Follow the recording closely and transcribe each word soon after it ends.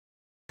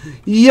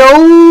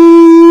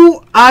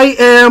Yo, I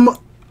am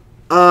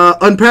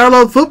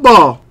Unparalleled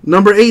Football,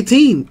 number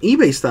 18,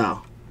 eBay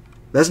style.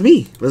 That's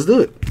me. Let's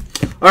do it.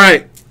 All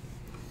right.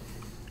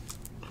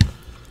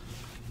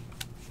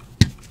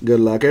 Good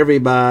luck,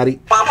 everybody.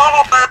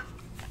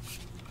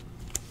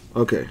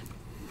 Okay.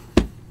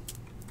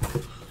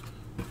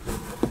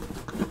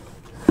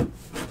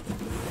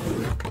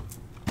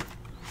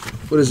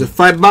 What is it?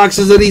 5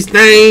 boxes of these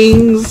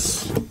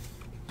things.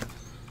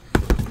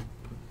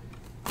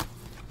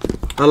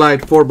 I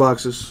like 4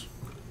 boxes.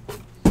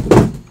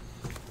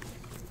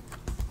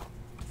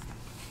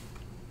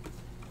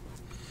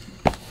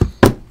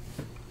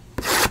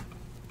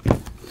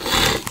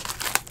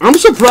 I'm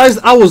surprised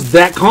I was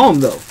that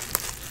calm though.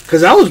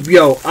 Cause I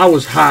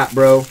was hot,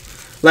 bro.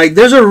 Like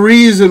there's a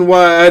reason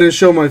why I didn't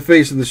show my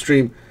face in the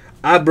stream.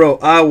 I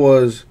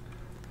was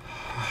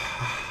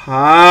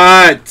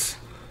hot.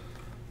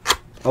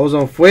 I was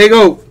on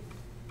fuego.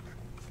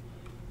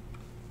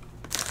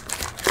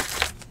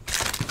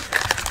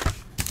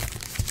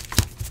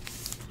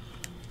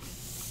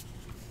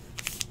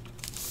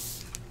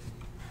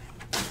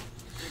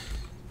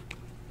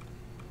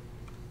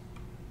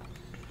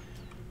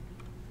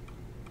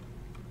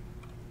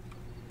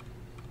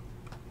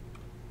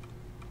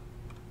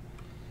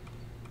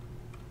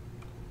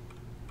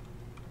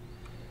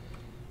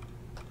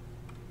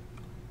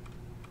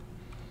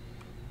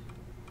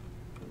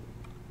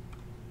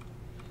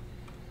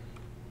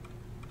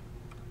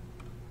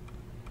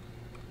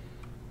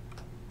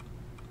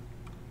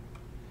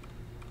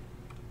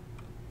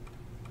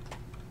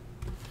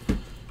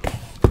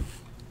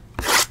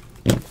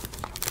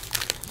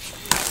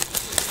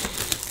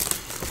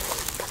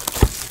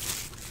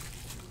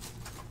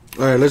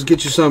 All right, let's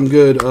get you something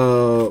good,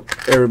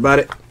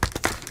 everybody.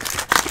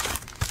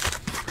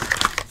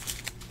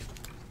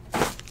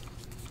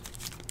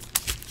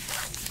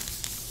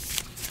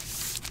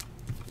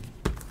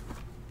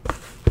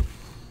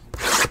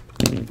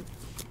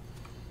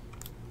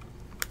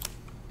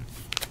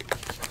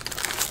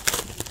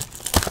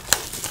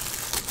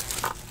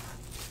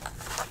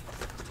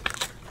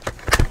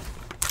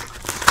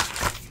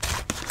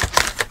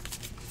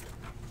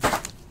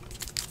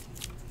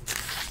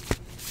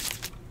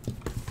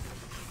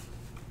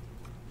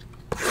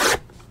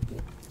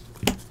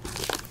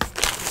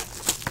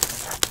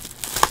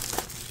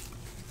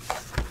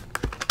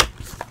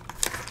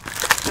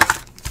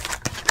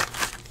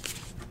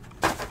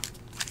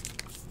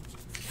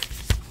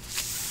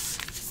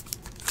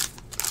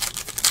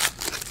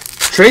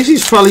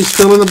 Tracy's probably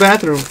still in the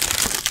bathroom.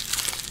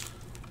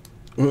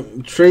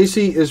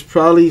 Tracy is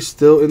probably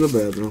still in the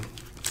bathroom.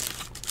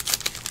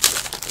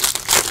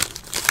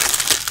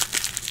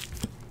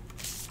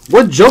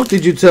 What joke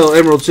did you tell,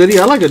 Emerald City?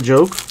 I like a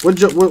joke. What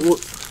joke? What?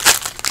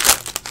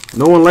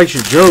 No one likes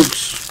your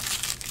jokes.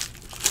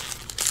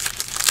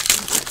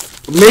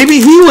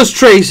 Maybe he was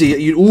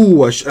Tracy.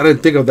 Ooh, I didn't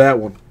think of that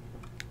one.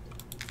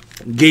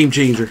 Game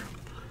changer.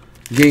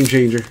 Game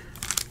changer.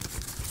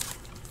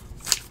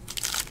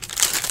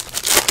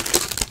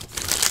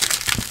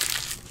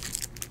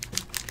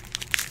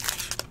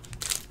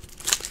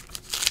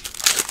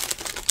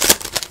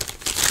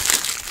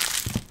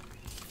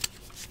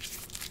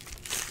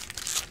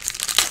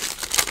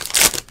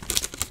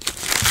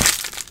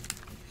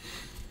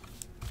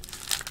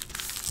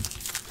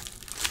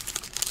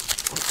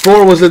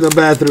 Four was in the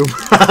bathroom.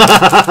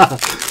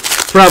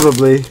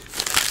 Probably.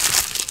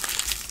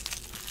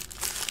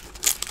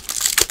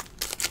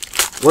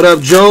 What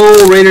up,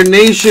 Joe? Raider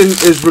Nation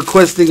is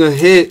requesting a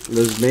hit.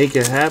 Let's make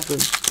it happen.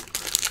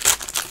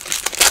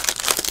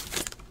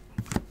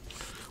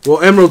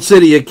 Well, Emerald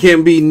City, it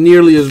can't be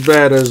nearly as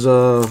bad as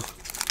the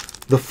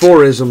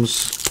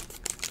Forisms.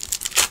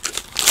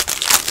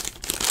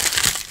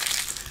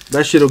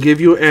 That shit'll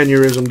give you an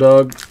aneurysm,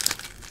 dog.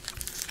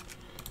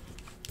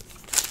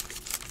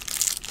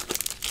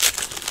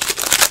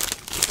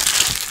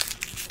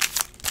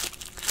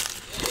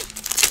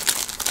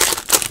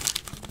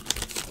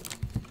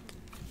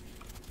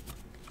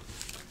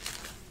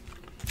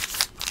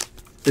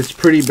 It's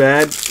pretty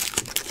bad.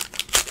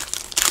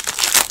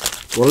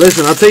 Well,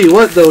 listen, I'll tell you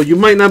what, though. You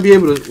might not be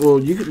able to... Well,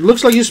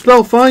 looks like you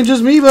spell fine,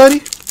 just me,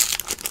 buddy.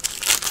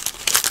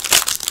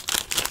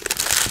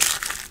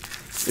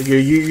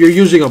 You're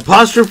using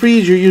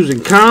apostrophes, you're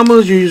using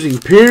commas, you're using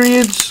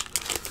periods.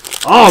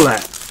 All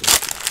that.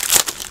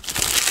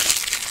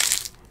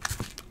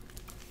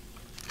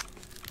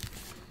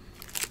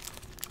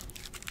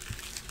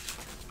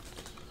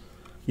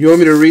 You want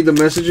me to read the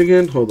message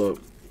again? Hold up.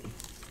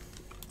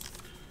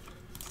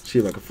 See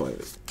if I can find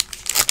it.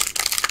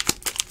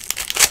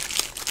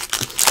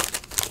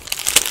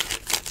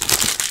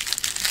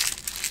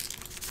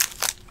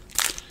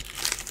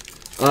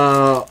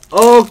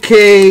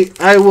 Okay,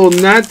 I will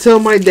not tell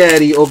my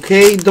daddy,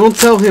 okay? Don't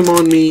tell him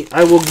on me.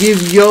 I will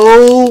give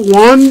yo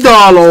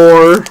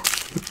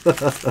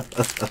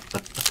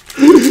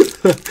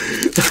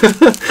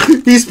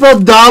 $1. He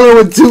spelled dollar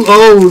with 2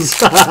 O's.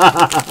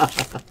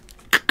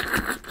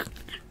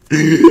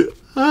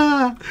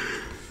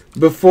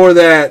 Before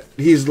that,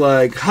 he's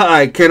like,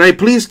 "Hi, can I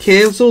please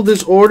cancel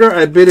this order?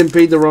 I bid and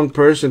paid the wrong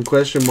person?"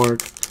 Question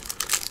mark.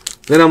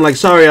 Then I'm like,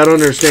 "Sorry, I don't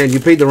understand. You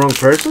paid the wrong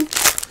person?"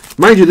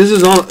 Mind you, this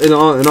is in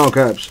all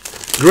caps.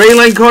 Gray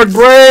line card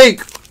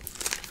break.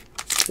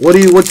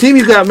 What team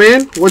you got,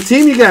 man? What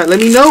team you got? Let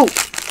me know.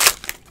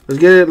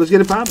 Let's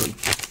get it popping.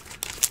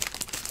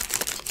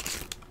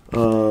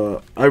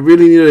 I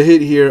really need a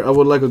hit here. I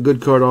would like a good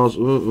card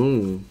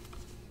also.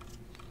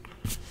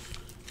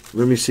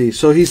 Let me see.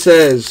 So he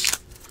says,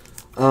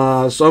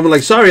 so I'm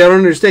like, "Sorry, I don't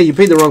understand. You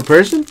paid the wrong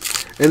person?"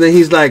 And then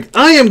he's like,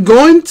 "I am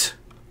going to,"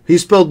 he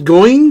spelled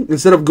going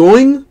instead of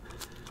going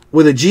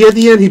with a G at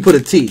the end. He put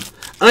a T.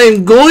 "I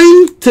am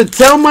going to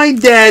tell my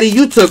daddy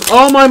you took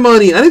all my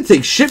money. I didn't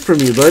take shit from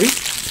you, buddy.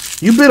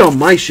 You bid on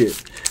my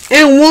shit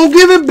and won't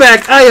give it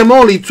back. I am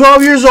only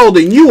 12 years old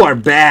and you are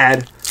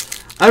bad.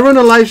 I run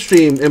a live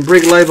stream and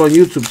break live on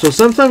YouTube, so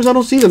sometimes I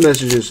don't see the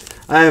messages.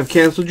 I have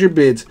canceled your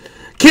bids.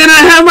 Can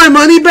I have my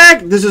money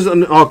back?" This is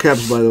in all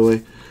caps, by the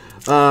way.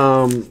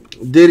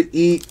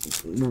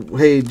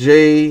 Hey,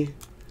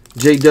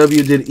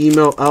 JW did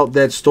email out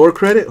that store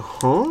credit?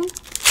 Huh?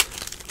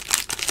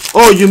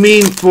 Oh, you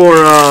mean for,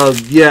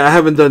 yeah, I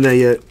haven't done that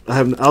yet.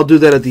 I'll do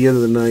that at the end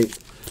of the night,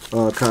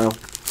 Kyle.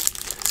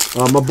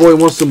 My boy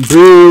wants some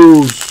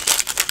booze.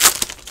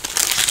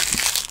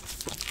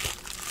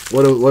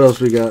 What else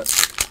we got?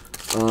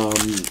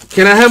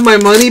 Can I have my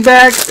money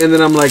back? And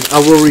then I'm like, "I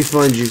will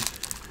refund you."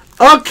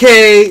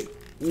 Okay,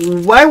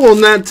 I will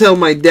not tell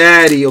my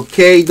daddy,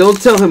 okay?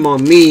 Don't tell him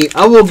on me.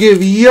 I will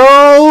give you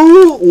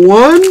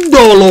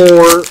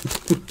 $1.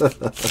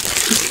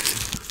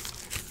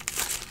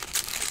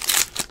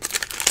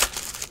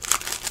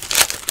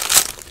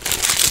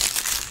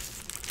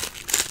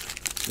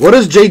 What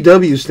does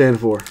JW stand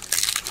for?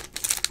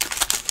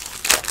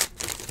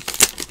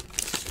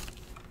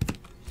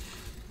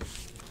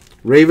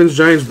 Ravens,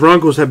 Giants,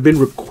 Broncos have been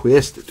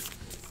requested.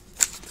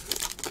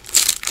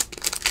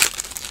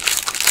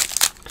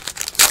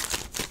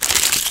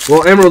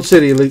 Well, Emerald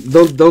City,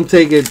 don't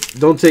take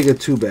it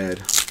too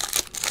bad.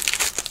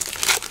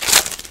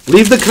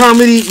 Leave the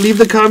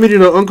comedy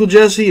to Uncle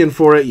Jesse and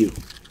 4 at you.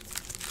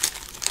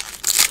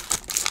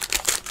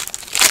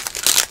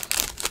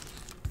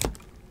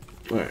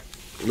 All right,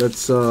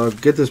 let's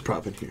get this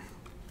prop in here.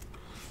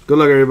 Good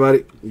luck,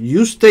 everybody.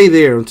 You stay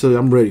there until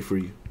I'm ready for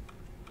you.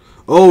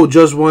 Oh,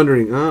 just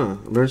wondering. I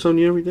learn something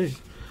new every day.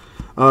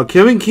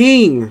 Kevin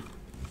King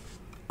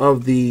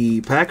of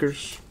the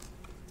Packers.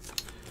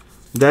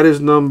 That is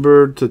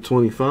numbered to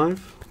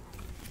 25.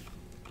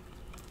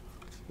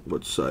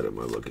 What side am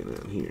I looking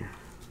at here?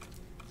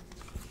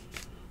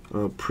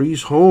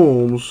 Priest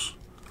Holmes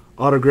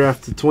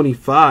autographed to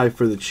 25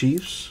 for the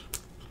Chiefs.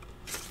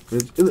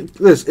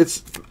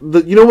 It's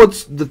the, you know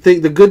what's the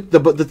thing,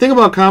 the thing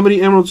about comedy,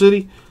 Emerald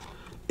City,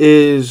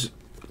 is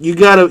you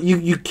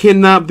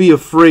cannot be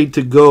afraid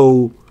to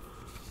go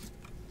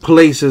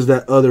places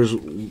that others,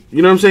 you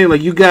know what I'm saying?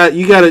 Like you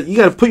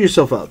gotta put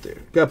yourself out there.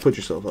 You gotta put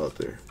yourself out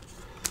there.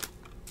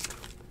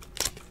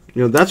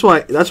 You know, that's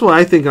why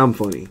I think I'm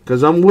funny,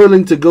 because I'm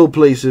willing to go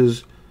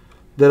places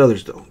that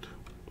others don't.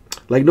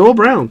 Like Noah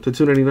Brown to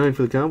 299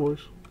 for the Cowboys.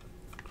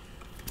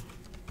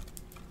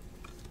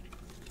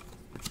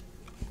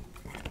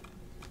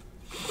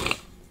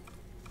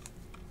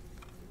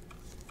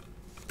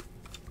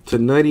 To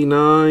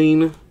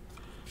 99,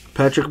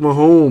 Patrick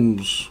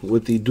Mahomes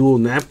with the dual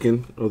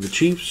napkin of the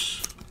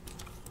Chiefs.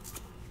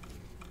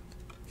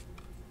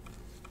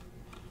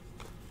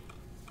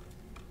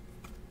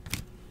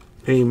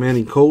 Peyton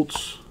Manning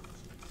Colts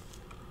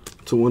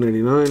to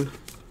 189.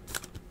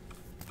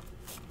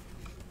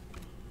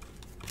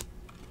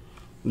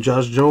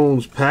 Josh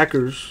Jones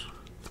Packers.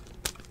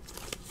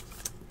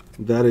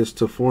 That is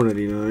to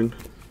 499.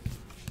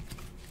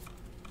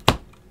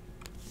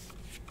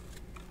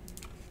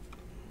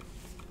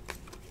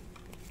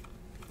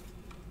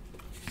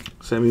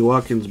 Sammy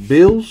Watkins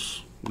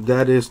Bills.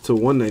 That is to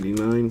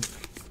 199.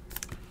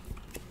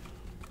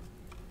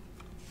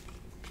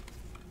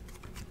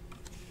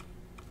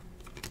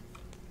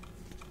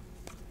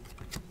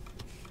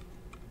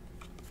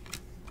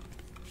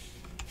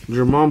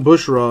 Jermon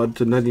Bushrod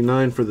to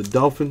 99 for the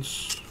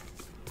Dolphins.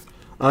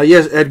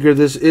 Yes, Edgar,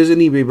 this is an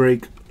eBay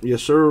break.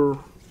 Yes, sir.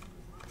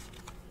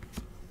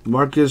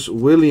 Marcus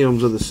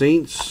Williams of the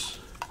Saints.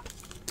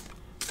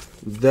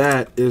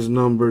 That is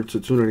numbered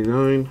to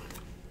 299.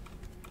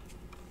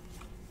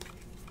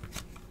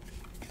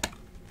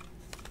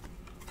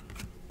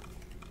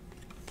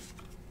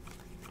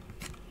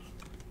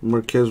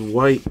 Marquez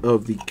White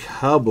of the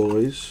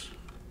Cowboys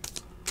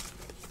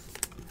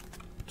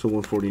to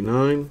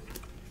 149.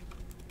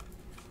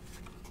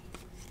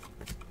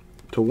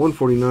 To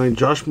 149,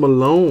 Josh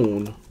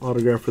Malone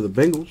autograph for the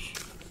Bengals.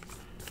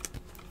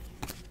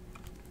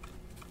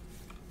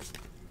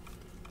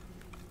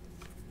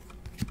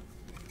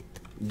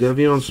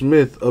 Devion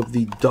Smith of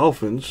the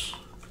Dolphins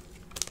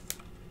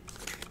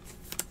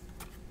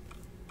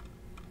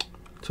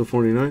to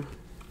 49.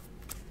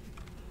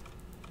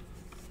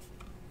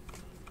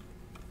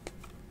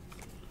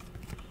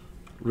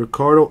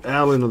 Ricardo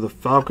Allen of the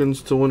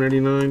Falcons to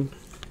 199.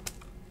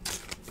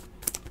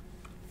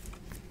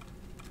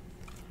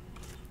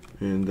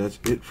 And that's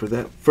it for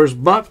that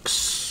first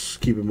box.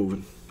 Keep it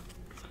moving.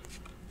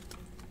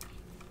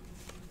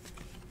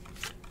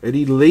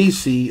 Eddie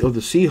Lacy of the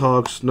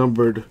Seahawks,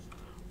 numbered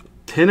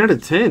 10 out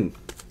of 10.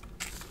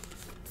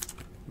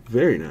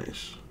 Very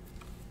nice.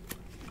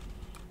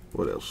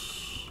 What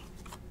else?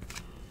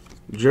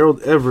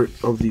 Gerald Everett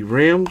of the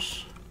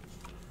Rams.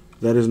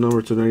 That is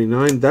number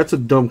 299. That's a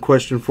dumb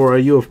question for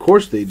IU. Of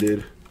course they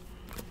did.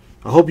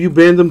 I hope you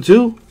banned them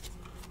too.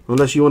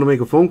 Unless you want to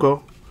make a phone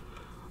call.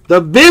 The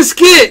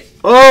Biscuit!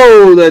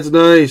 Oh, that's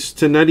nice.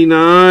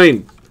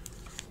 1099.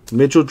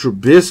 Mitchell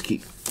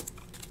Trubisky.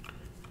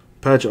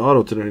 Patch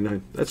auto to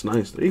 99. That's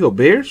nice. There you go,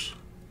 Bears.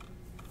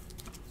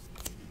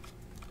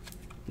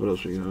 What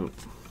else we got?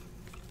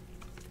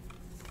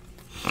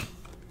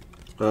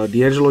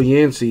 D'Angelo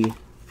Yancey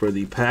for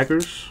the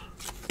Packers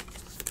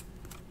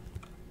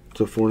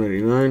to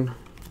 499.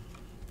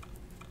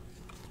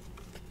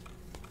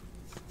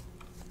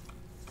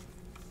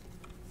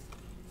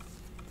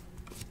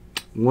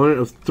 One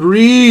of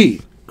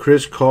 3.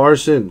 Chris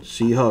Carson,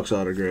 Seahawks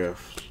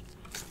autographs.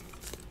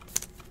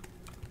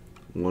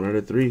 1 out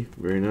of 3.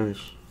 Very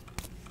nice.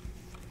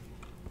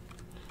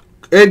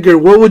 Edgar,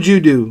 what would you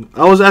do?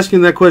 I was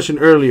asking that question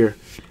earlier.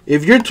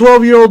 If your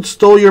 12-year-old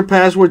stole your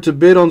password to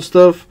bid on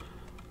stuff,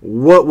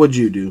 what would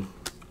you do?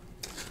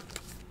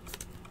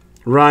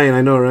 Ryan,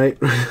 I know, right?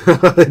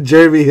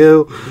 Jeremy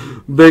Hill,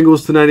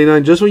 Bengals to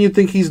 99. Just when you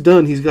think he's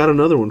done, he's got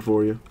another one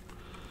for you.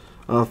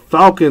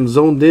 Falcons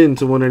zoned in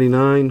to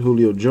 199.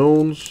 Julio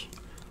Jones.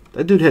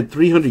 That dude had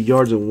 300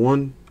 yards in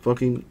one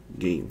fucking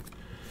game.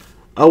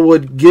 I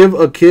would give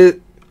a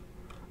kiss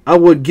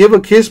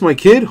my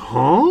kid,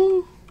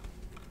 huh?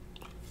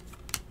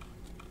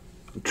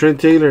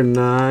 Trent Taylor,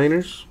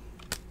 Niners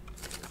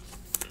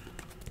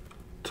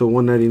to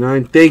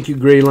 199. Thank you,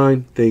 Gray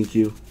Line. Thank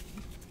you.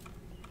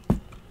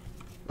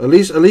 At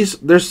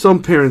least there's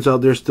some parents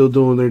out there still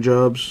doing their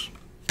jobs.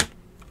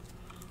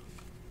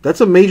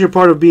 That's a major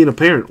part of being a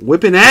parent.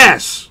 Whipping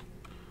ass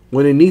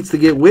when it needs to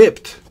get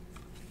whipped.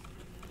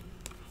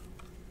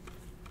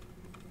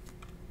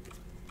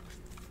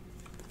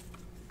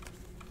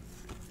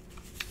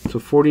 To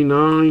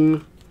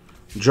 49,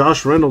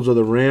 Josh Reynolds of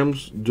the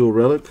Rams, dual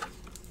relic.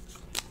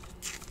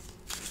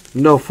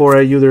 No,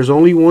 4AU, there's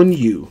only one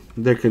you.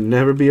 There can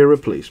never be a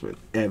replacement.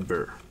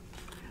 Ever.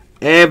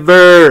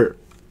 Ever.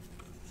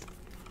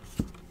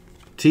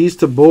 Tees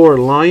to Boar,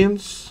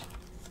 Lions.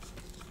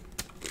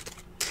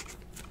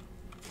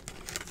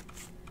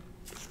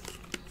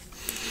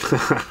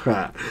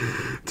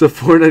 To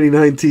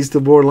 499, Tees to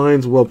Boar,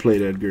 Lions. Well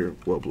played, Edgar.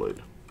 Well played.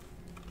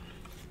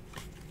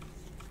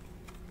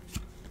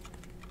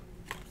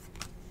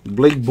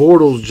 Blake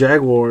Bortles,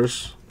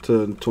 Jaguars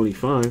to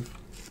 25.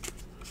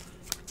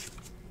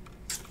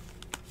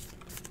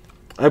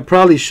 I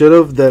probably should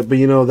have that, but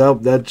you know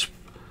that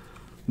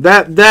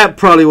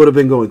probably would have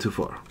been going too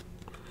far.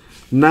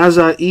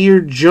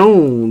 Nazair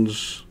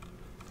Jones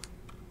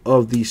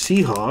of the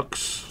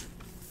Seahawks.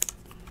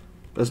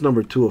 That's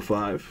number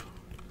 205.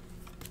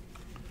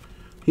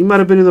 He might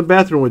have been in the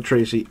bathroom with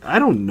Tracy. I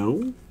don't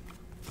know.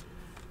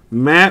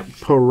 Matt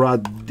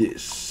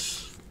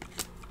Paradis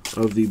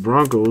of the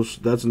Broncos.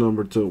 That's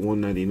number to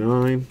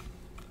 199.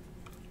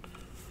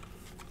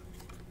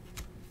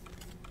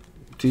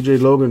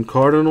 TJ Logan,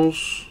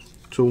 Cardinals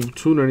to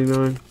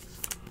 299.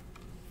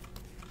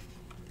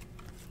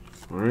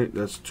 All right,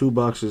 that's 2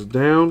 boxes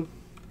down.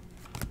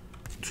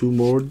 2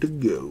 more to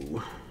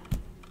go.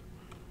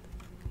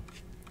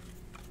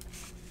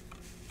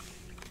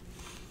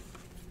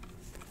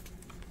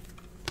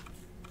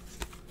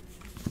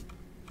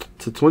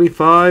 To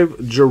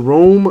 25,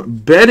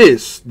 Jerome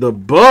Bettis, the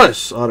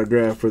Bus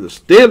autograph for the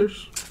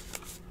Steelers.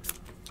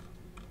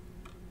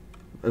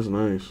 That's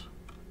nice.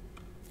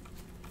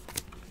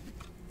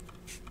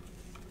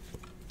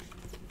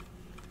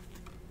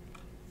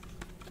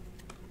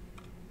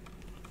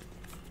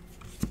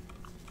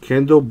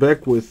 Kendall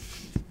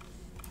Beckwith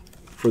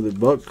for the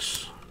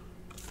Bucks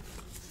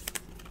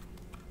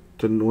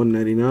to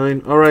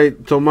 199. All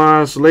right,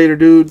 Tomas, later,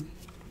 dude.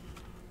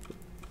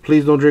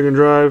 Please don't drink and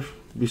drive.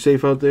 Be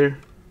safe out there.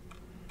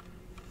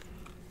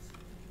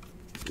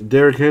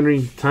 Derrick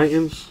Henry,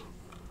 Titans,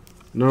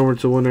 number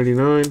to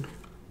 199.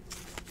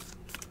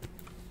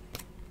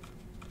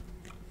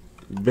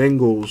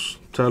 Bengals,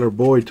 Tyler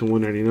Boyd to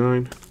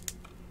 199.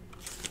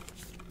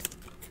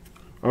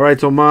 All right,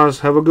 Tomas,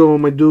 have a good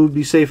one, my dude.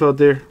 Be safe out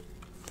there.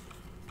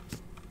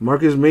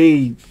 Marcus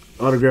May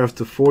autograph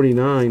to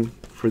 49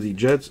 for the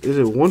Jets. Is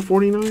it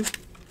 149?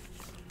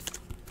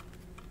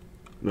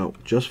 No,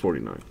 just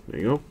 49. There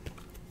you go.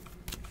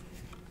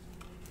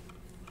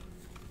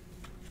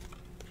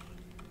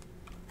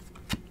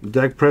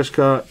 Dak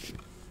Prescott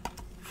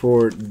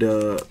for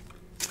the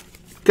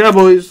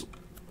Cowboys,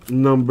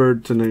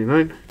 numbered to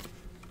 99.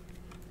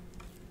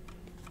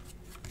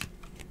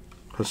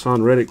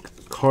 Hassan Reddick,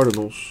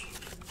 Cardinals,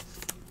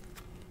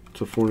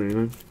 to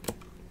 499.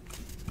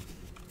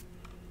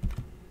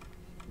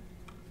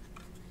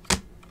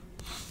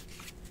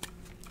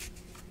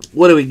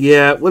 What do we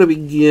get? What do we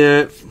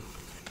get?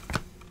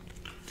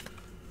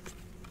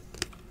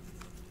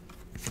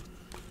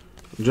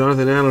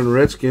 Jonathan Allen,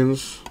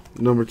 Redskins,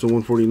 number to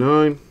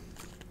 149.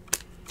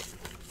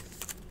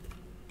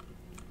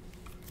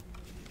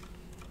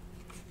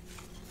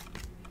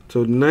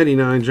 To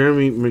 99,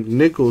 Jeremy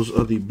McNichols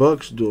of the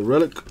Bucks, dual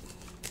relic.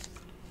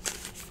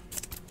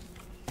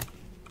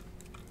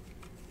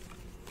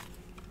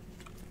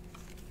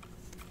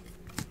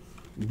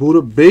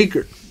 Buda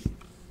Baker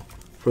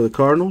for the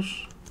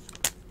Cardinals.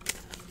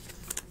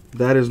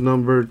 That is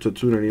numbered to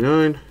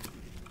 299.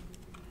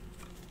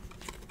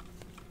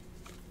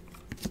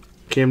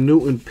 Cam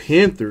Newton,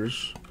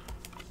 Panthers.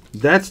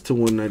 That's to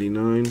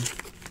 199.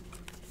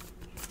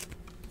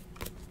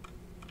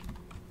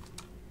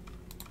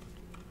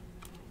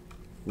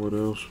 What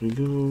else we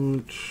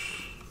got?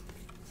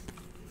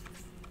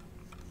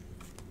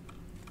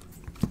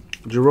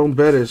 Jerome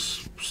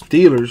Bettis,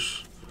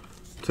 Steelers,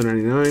 to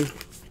 99.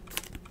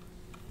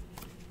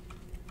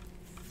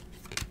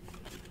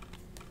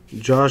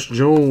 Josh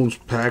Jones,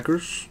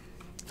 Packers,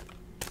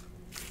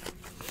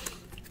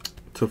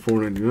 to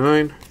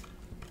 499.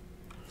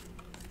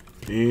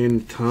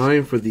 And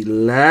time for the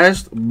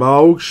last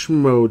box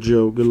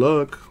mojo. Good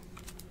luck.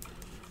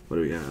 What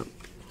do we got?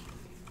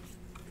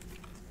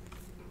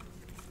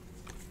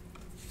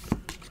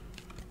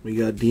 We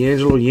got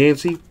D'Angelo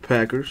Yancey,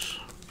 Packers,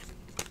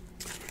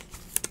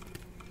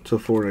 to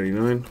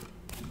 499.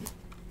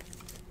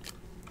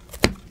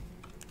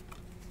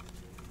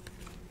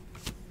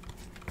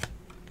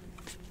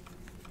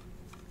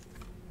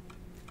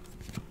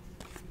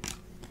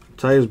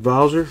 Tyus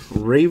Bowser,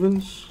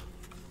 Ravens,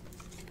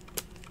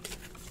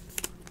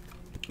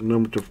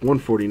 number to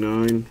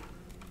 149.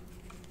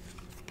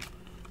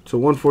 To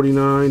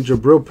 149,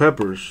 Jabril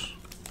Peppers,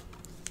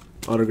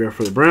 autograph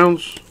for the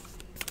Browns.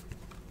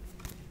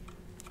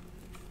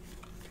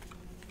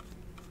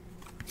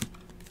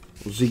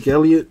 Zeke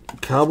Elliott,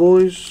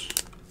 Cowboys.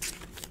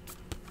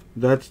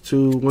 That's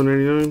to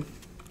 199.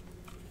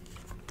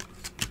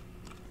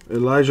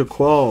 Elijah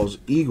Qualls,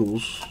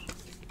 Eagles.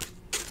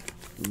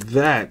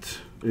 That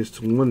is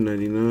to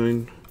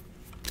 199.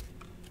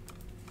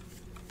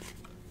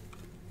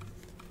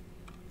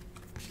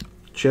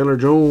 Chandler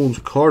Jones,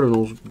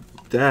 Cardinals.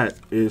 That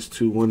is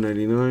to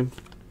 199.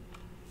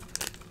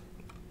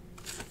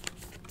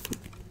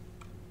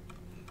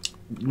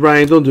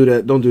 Ryan, don't do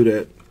that. Don't do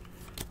that.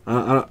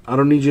 I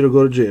don't need you to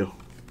go to jail.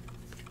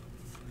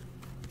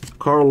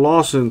 Carl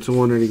Lawson to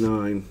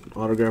 189.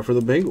 Autograph for the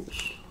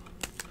Bengals.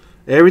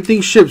 Everything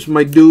ships,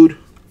 my dude.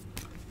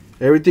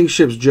 Everything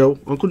ships, Joe.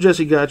 Uncle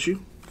Jesse got you.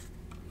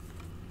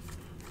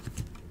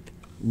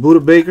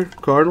 Buda Baker,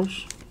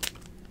 Cardinals,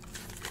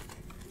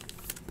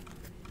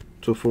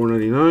 to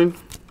 499.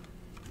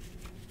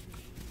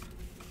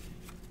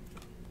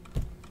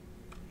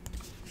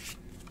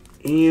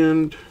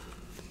 And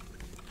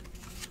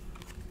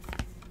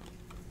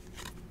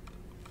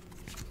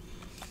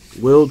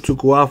Will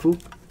Tukuafu,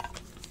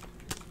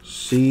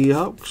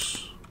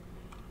 Seahawks,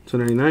 to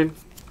 99.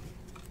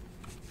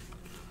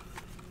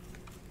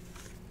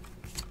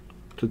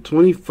 To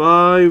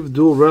 25,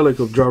 dual relic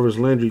of Jarvis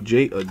Landry,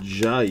 Jay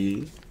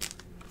Ajayi.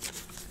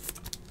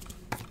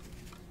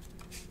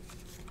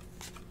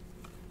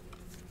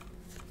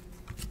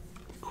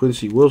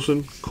 Quincy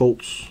Wilson,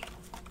 Colts.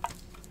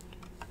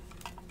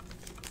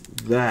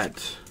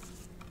 That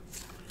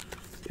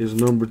is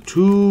number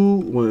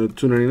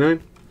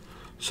 299.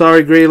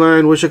 Sorry, Gray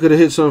Line. Wish I could have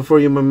hit something for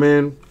you, my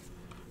man.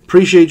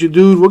 Appreciate you,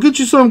 dude. We'll get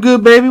you something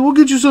good, baby. We'll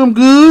get you something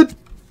good.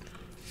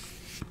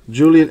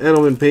 Julian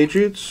Edelman,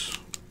 Patriots,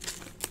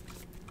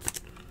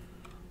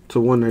 to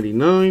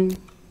 199.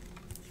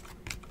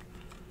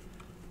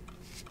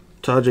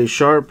 Tajay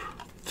Sharp,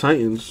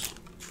 Titans,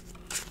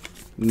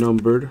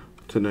 numbered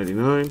to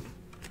 99.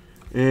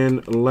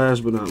 And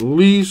last but not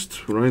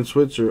least, Ryan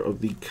Switzer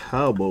of the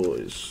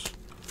Cowboys,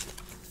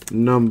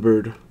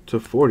 numbered to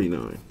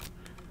 49.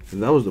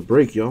 And that was the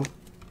break, y'all.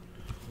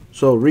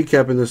 So,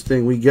 recapping this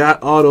thing, we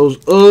got autos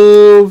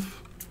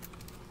of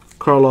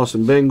Carl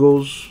Lawson,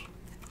 Bengals,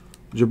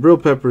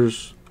 Jabril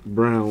Peppers,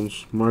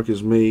 Browns,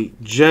 Marcus May,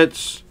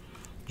 Jets,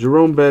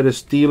 Jerome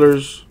Bettis,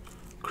 Steelers,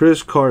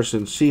 Chris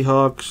Carson,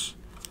 Seahawks,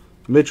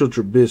 Mitchell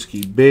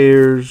Trubisky,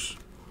 Bears,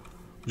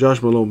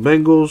 Josh Malone,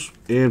 Bengals,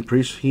 and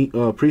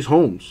Priest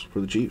Holmes for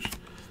the Chiefs.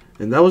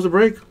 And that was the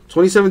break.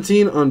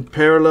 2017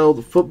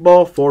 Unparalleled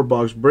Football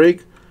 4-box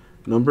break,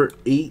 number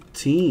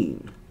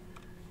 18.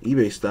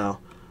 eBay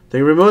style. Thank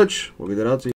you very much. We'll get that out to you.